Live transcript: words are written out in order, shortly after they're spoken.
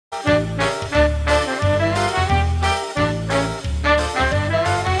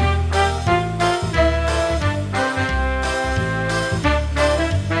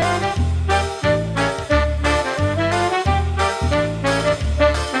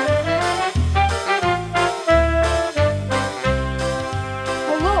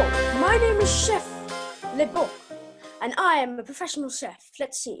am a professional chef,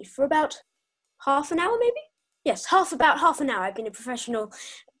 let's see, for about half an hour maybe? Yes, about half an hour I've been a professional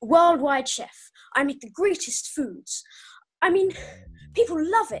worldwide chef. I make the greatest foods. I mean, people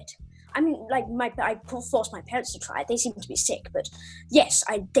love it. I mean, like, I forced my parents to try it. They seem to be sick, but yes,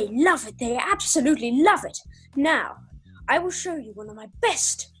 they love it. They absolutely love it. Now, I will show you one of my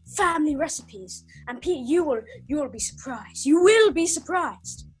best family recipes, and you will be surprised. You will be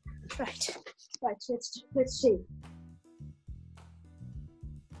surprised. Right. Let's see.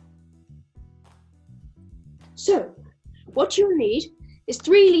 So, what you'll need is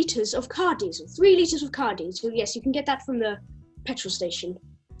 3 litres of car diesel. 3 litres of car diesel. Yes, you can get that from the petrol station.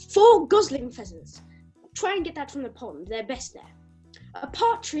 4 gosling feathers. Try and get that from the pond. They're best there. A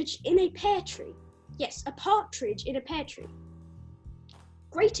partridge in a pear tree. Yes, a partridge in a pear tree.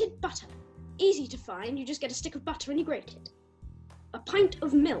 Grated butter. Easy to find. You just get a stick of butter and you grate it. A pint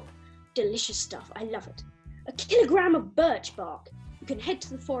of milk. Delicious stuff. I love it. A kilogram of birch bark. You can head to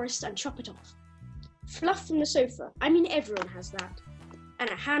the forest and chop it off. Fluff from the sofa. I mean, everyone has that. And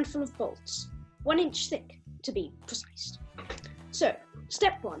a handful of bolts. 1 inch thick, to be precise. So,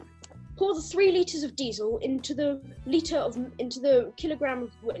 step 1. Pour the 3 litres of diesel into the litre of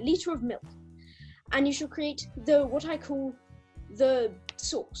milk. And you shall create what I call the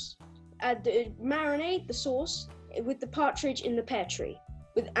sauce. Marinate the sauce with the partridge in the pear tree.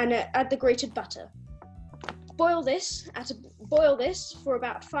 And add the grated butter. Boil this for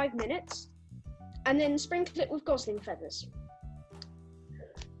about 5 minutes, and then sprinkle it with gosling feathers.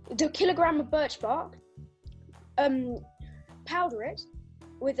 The kilogram of birch bark, powder it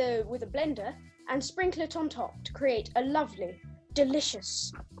with a blender, and sprinkle it on top to create a lovely,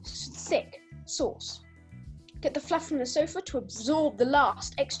 delicious, thick sauce. Get the fluff from the sofa to absorb the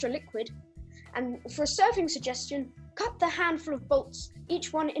last extra liquid, and for a serving suggestion, cut the handful of bolts,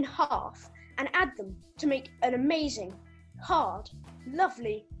 each one in half, and add them to make an amazing, hard,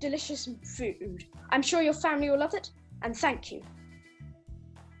 lovely, delicious food. I'm sure your family will love it, and thank you.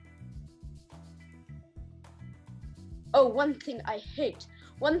 Oh, one thing I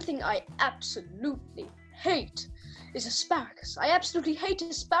absolutely hate is asparagus. I absolutely hate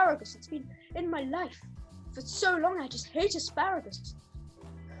asparagus. It's been in my life for so long. I just hate asparagus.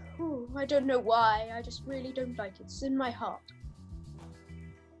 Oh, I don't know why. I just really don't like it. It's in my heart.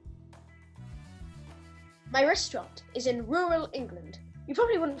 My restaurant is in rural England. You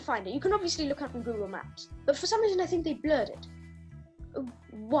probably wouldn't find it. You can obviously look up on Google Maps. But for some reason, I think they blurred it.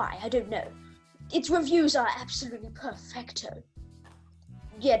 Why? I don't know. Its reviews are absolutely perfecto.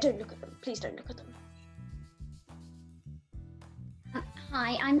 Yeah, don't look at them. Please don't look at them.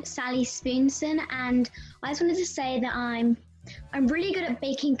 Hi, I'm Sally Spoonson, and I just wanted to say that I'm really good at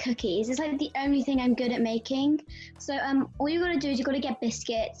baking cookies. It's like the only thing I'm good at making. So all you gotta do is you gotta get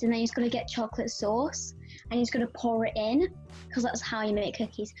biscuits, and then you just gotta get chocolate sauce, and you just gotta pour it in, because that's how you make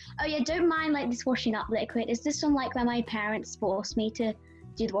cookies. Oh yeah, don't mind like this washing up liquid. It's this one like where my parents forced me to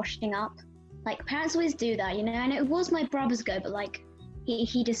do the washing up. Like parents always do that, you know. And it was my brother's go, but like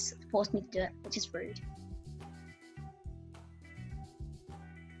he just forced me to do it, which is rude.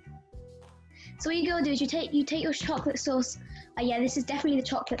 So what you gotta do is you take your chocolate sauce. Yeah, this is definitely the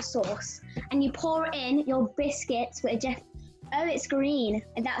chocolate sauce, and you pour in your biscuits. Oh, it's green.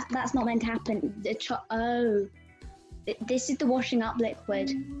 That's not meant to happen. This is the washing up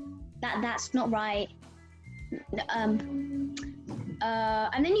liquid. That's not right. And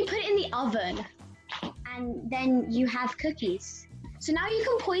then you put it in the oven, and then you have cookies. So now you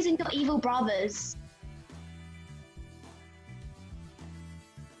can poison your evil brothers.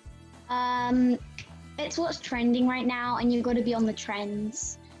 It's what's trending right now, and you've got to be on the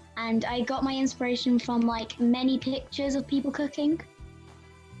trends. And I got my inspiration from like many pictures of people cooking.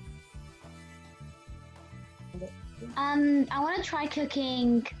 I want to try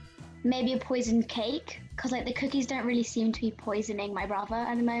cooking maybe a poisoned cake, because like the cookies don't really seem to be poisoning my brother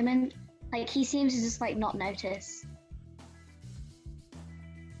at the moment. Like he seems to just like not notice.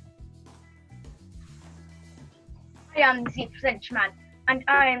 I am the Frenchman, and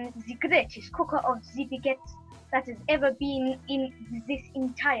I am the greatest cooker of the baguettes that has ever been in this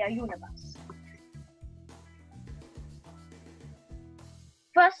entire universe.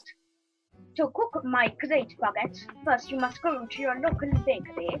 First, to cook my great baguette, first you must go to your local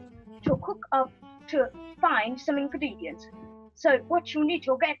bakery to find some ingredients. So what you need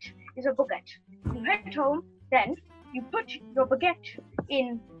to get is a baguette. You head home, then you put your baguette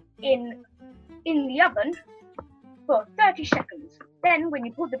in the oven for 30 seconds. Then when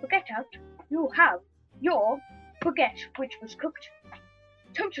you pull the baguette out, you have your baguette, which was cooked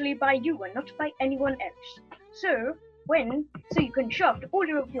totally by you and not by anyone else. So win, so you can show off to all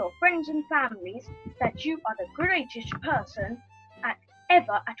of your friends and families that you are the greatest person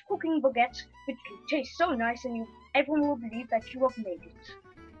ever at cooking baguettes, which will taste so nice, and everyone will believe that you have made it.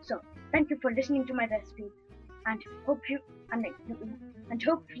 So, thank you for listening to my recipe, and hopefully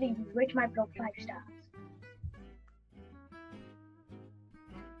you rate my blog 5 stars.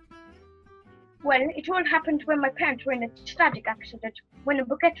 Well, it all happened when my parents were in a tragic accident, when a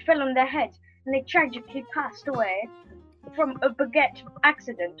baguette fell on their head, and they tragically passed away from a baguette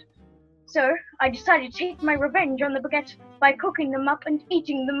accident. So I decided to take my revenge on the baguettes by cooking them up and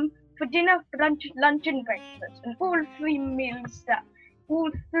eating them for dinner, lunch and breakfast, and all three meals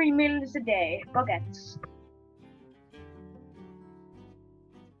a day, baguettes.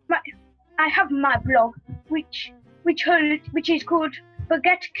 I have my blog, which is called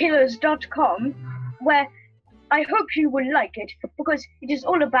baguettekillers.com, where I hope you will like it, because it is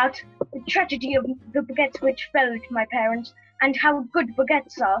all about the tragedy of the baguettes which fell to my parents, and how good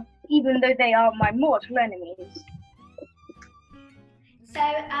baguettes are, even though they are my mortal enemies. So,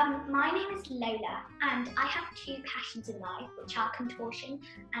 my name is Lola, and I have 2 passions in life, which are contortion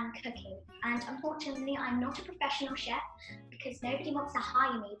and cooking. And unfortunately, I'm not a professional chef, because nobody wants to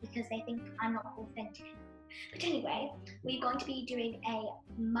hire me because they think I'm not authentic. But anyway, we're going to be doing a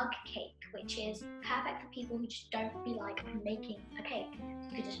mug cake, which is perfect for people who just don't feel like making a cake.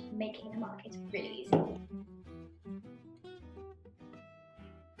 You can just make it in a mug. It's really easy.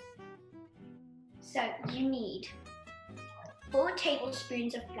 So you need 4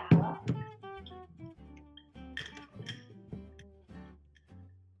 tablespoons of flour,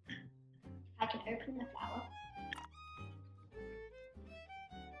 I can open the flour.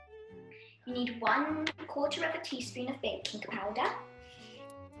 You need 1/4 teaspoon of baking powder.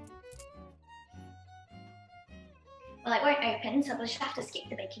 Well, it won't open, so we'll just have to skip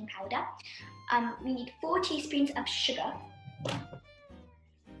the baking powder. We need 4 teaspoons of sugar,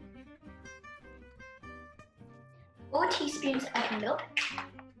 4 teaspoons of milk,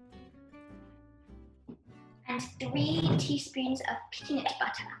 and 3 teaspoons of peanut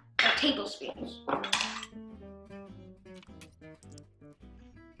butter, or tablespoons.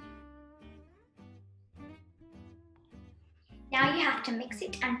 Now you have to mix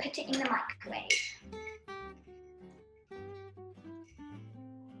it and put it in the microwave.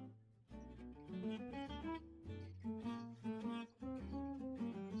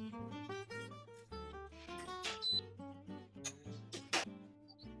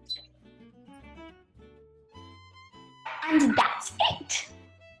 And that's it!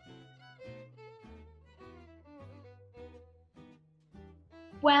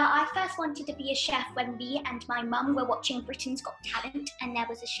 Well, I first wanted to be a chef when me and my mum were watching Britain's Got Talent, and there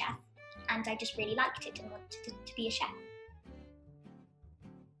was a chef, and I just really liked it and wanted to be a chef.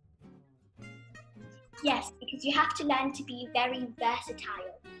 Yes, because you have to learn to be very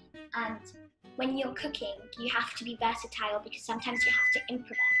versatile, and when you're cooking, you have to be versatile because sometimes you have to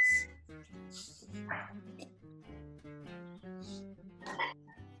improvise.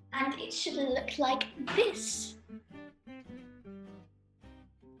 And it should look like this.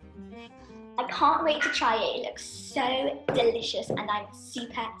 I can't wait to try it. It looks so delicious and I'm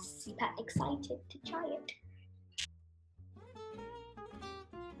super, super excited to try it.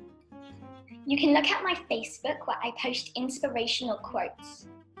 You can look at my Facebook where I post inspirational quotes.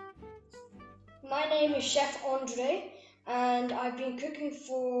 My name is Chef Andre and I've been cooking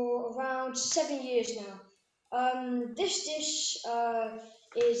for around 7 years now. This dish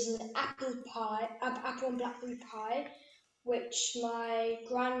is an apple and blackberry pie, which my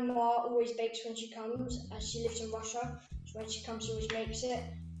grandma always bakes when she comes, as she lives in Russia. So when she comes, she always makes it.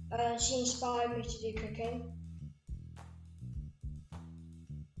 She inspired me to do cooking.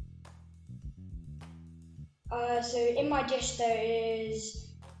 So in my dish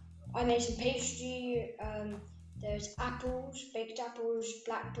I made some pastry. There's apples, baked apples,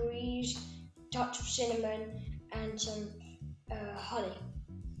 blackberries, touch of cinnamon, and some honey.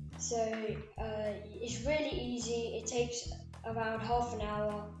 So it's really easy. It takes around half an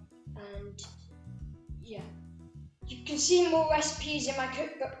hour, and yeah. You can see more recipes in my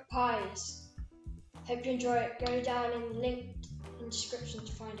cookbook Pies. Hope you enjoy it. Go down in the link in the description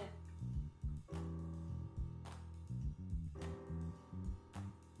to find it.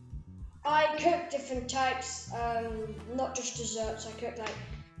 I cook different types, not just desserts. I cook like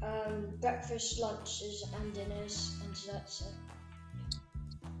breakfast, lunches, and dinners, and desserts. So.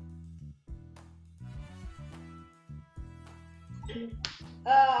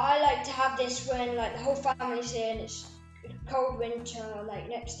 I like to have this when like the whole family's here and it's cold winter, like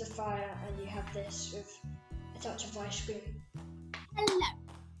next to the fire, and you have this with a touch of ice cream. Hello,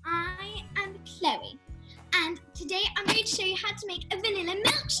 I am Chloe, and today I'm show you how to make a vanilla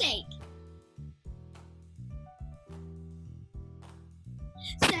milkshake.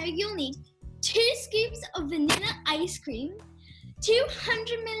 So you'll need 2 scoops of vanilla ice cream,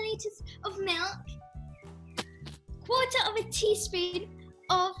 200 milliliters of milk, 1/4 of a teaspoon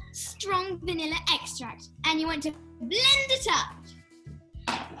of strong vanilla extract, and you want to blend it up.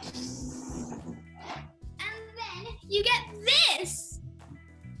 And then you get this.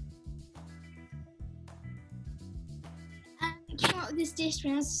 I came up with this dish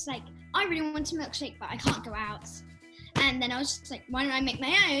when I was just like, I really want a milkshake, but I can't go out. And then I was just like, why don't I make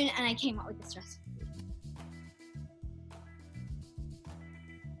my own? And I came up with this recipe.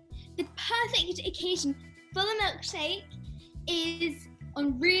 The perfect occasion for the milkshake is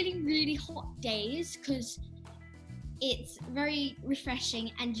on really, really hot days, because it's very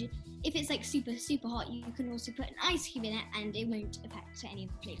refreshing, and if it's like super, super hot, you can also put an ice cube in it and it won't affect any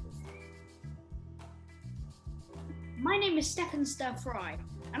of the flavours. My name is Stefan Stir Fry,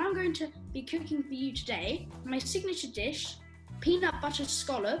 and I'm going to be cooking for you today my signature dish, peanut butter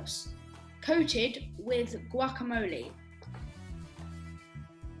scallops coated with guacamole.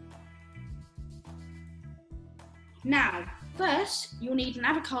 Now, first you'll need an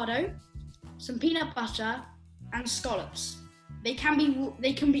avocado, some peanut butter, and scallops. They can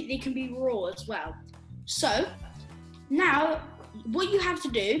be raw as well. So now, what you have to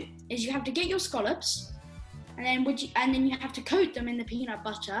do is you have to get your scallops, and then you have to coat them in the peanut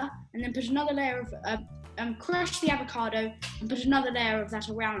butter, and then put another layer of crush the avocado and put another layer of that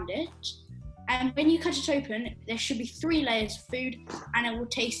around it. And when you cut it open, there should be 3 layers of food, and it will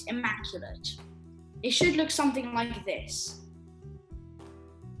taste immaculate. It should look something like this.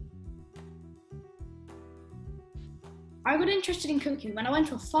 I got interested in cooking when I went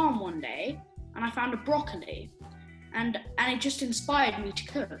to a farm one day and I found a broccoli, and it just inspired me to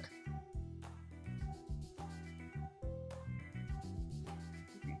cook.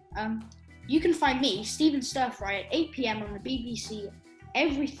 You can find me, Stephen Stir Fry, at 8 p.m. on the BBC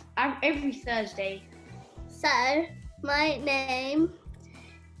every Thursday. So, my name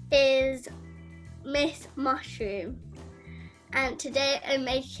is Miss Mushroom, and today I'm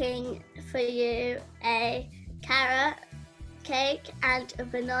making for you a carrot cake and a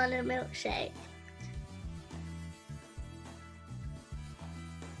banana milkshake.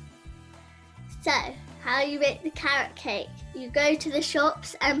 So, how you make the carrot cake? You go to the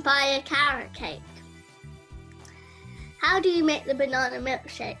shops and buy a carrot cake. How do you make the banana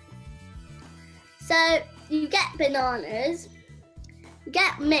milkshake? So, you get bananas, you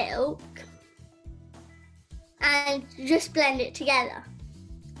get milk, and you just blend it together.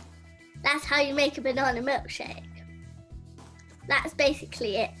 That's how you make a banana milkshake. That's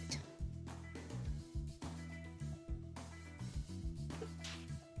basically it.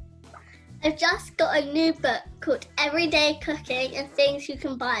 I've just got a new book called Everyday Cooking and Things You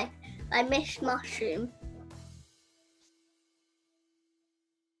Can Buy by Miss Mushroom.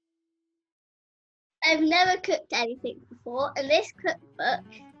 I've never cooked anything before, and this cookbook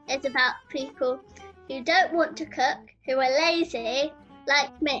is about people who don't want to cook, who are lazy,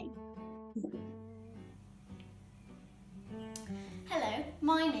 like me. Hello,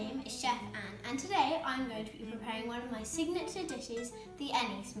 my name is Chef Anne, and today I'm going to be preparing one of my signature dishes, the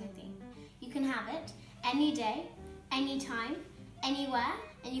Any smoothie. You can have it any day, anytime, anywhere,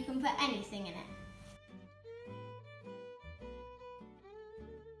 and you can put anything in it.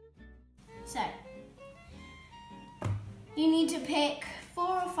 So, you need to pick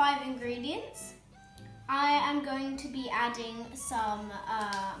 4 or 5 ingredients. I am going to be adding some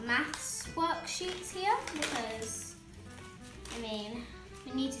maths worksheets here because,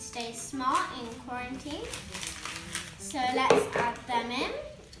 we need to stay smart in quarantine. So let's add them in.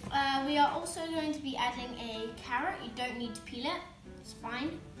 We are also going to be adding a carrot. You don't need to peel it, it's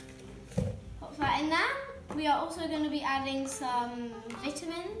fine. Put that in there. We are also going to be adding some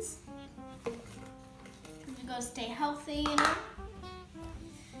vitamins. We've got to stay healthy, you know.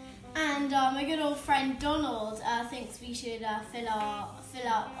 And my good old friend Donald thinks we should fill up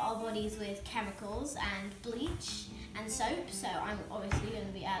our bodies with chemicals and bleach and soap. So I'm obviously going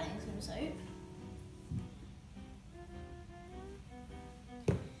to be adding some soap.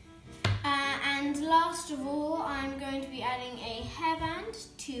 And last of all, I'm going to be adding a hairband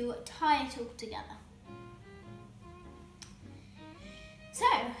to tie it all together. So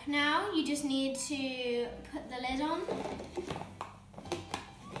now you just need to put the lid on.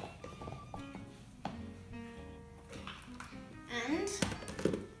 And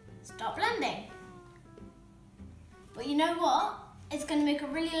stop blending. But you know what? It's going to make a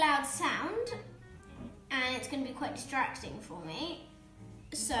really loud sound and it's going to be quite distracting for me.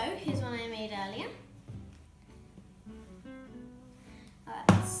 So here's one I made earlier.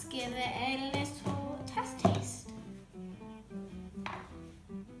 a little test taste.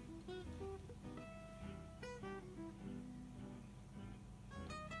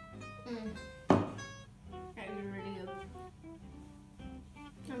 That was really good.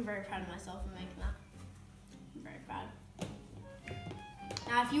 I'm very proud of myself for making that. I'm very proud.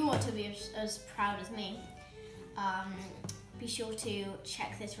 Now, if you want to be as proud as me, be sure to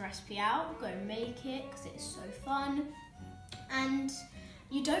check this recipe out. Go make it because it's so fun. And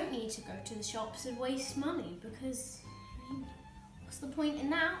you don't need to go to the shops and waste money because, I mean, what's the point in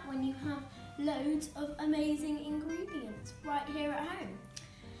that when you have loads of amazing ingredients right here at home?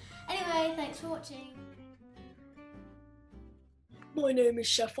 Anyway, thanks for watching. My name is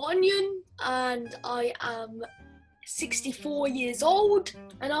Chef Onion and I am 64 years old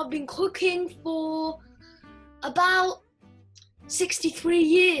and I've been cooking for about 63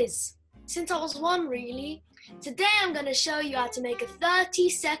 years, since I was 1 really. Today I'm going to show you how to make a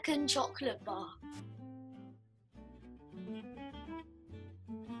 30-second chocolate bar.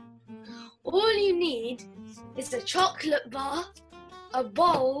 All you need is a chocolate bar, a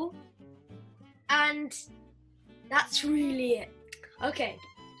bowl, and that's really it. Okay,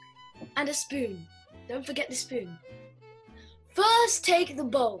 and a spoon. Don't forget the spoon. First, take the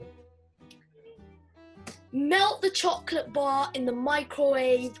bowl. Melt the chocolate bar in the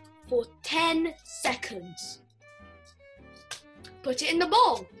microwave for 10 seconds. Put it in the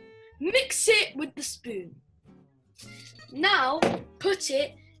bowl. Mix it with the spoon. Now, put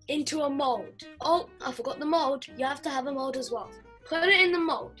it into a mold. Oh, I forgot the mold. You have to have a mold as well. Put it in the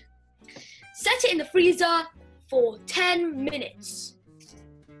mold. Set it in the freezer for 10 minutes.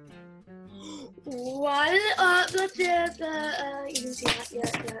 Well, you can see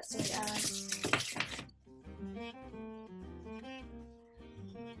that, sorry.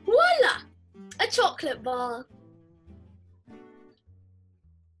 Voila! A chocolate bar.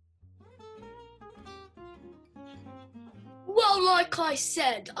 Well, like I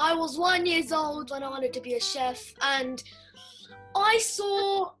said, I was 1 year old when I wanted to be a chef, and I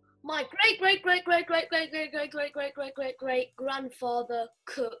saw my great grandfather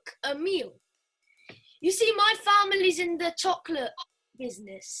cook a meal. You see, my family's in the chocolate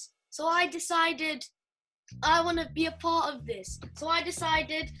business, so I decided I want to be a part of this. So I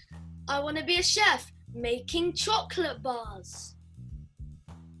decided I want to be a chef making chocolate bars.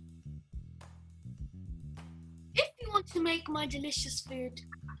 If you want to make my delicious food,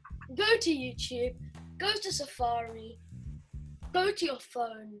 go to YouTube, go to Safari, go to your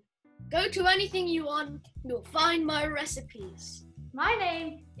phone, go to anything you want, you'll find my recipes. My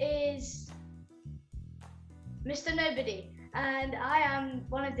name is Mr. Nobody, and I am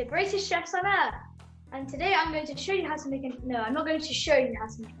one of the greatest chefs on earth. And today I'm going to show you how to make I'm not going to show you how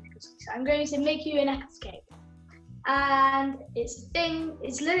to make an Eccles cake. I'm going to make you an Eccles cake. And it's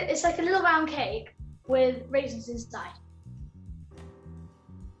like a little round cake with raisins inside.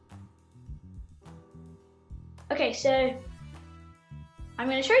 Okay, so I'm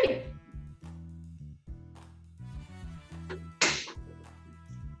going to show you.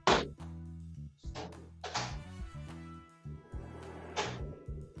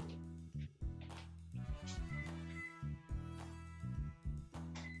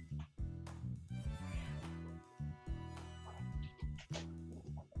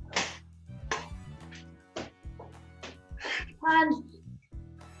 And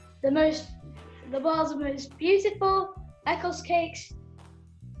the bars of the most beautiful Eccles cakes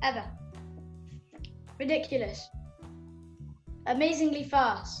ever. Ridiculous. Amazingly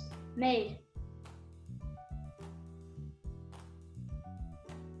fast. Made.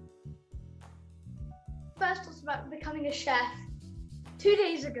 First was about becoming a chef 2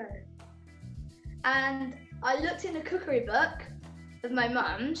 days ago. And I looked in the cookery book of my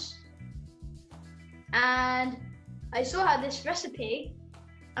mum's and I saw how this recipe,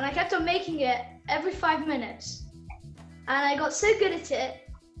 and I kept on making it every 5 minutes. And I got so good at it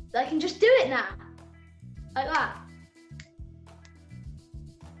that I can just do it now, like that.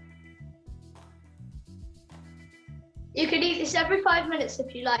 You can eat this every 5 minutes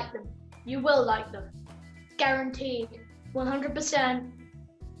if you like them. You will like them. Guaranteed, 100%.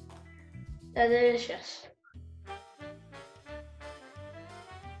 They're delicious.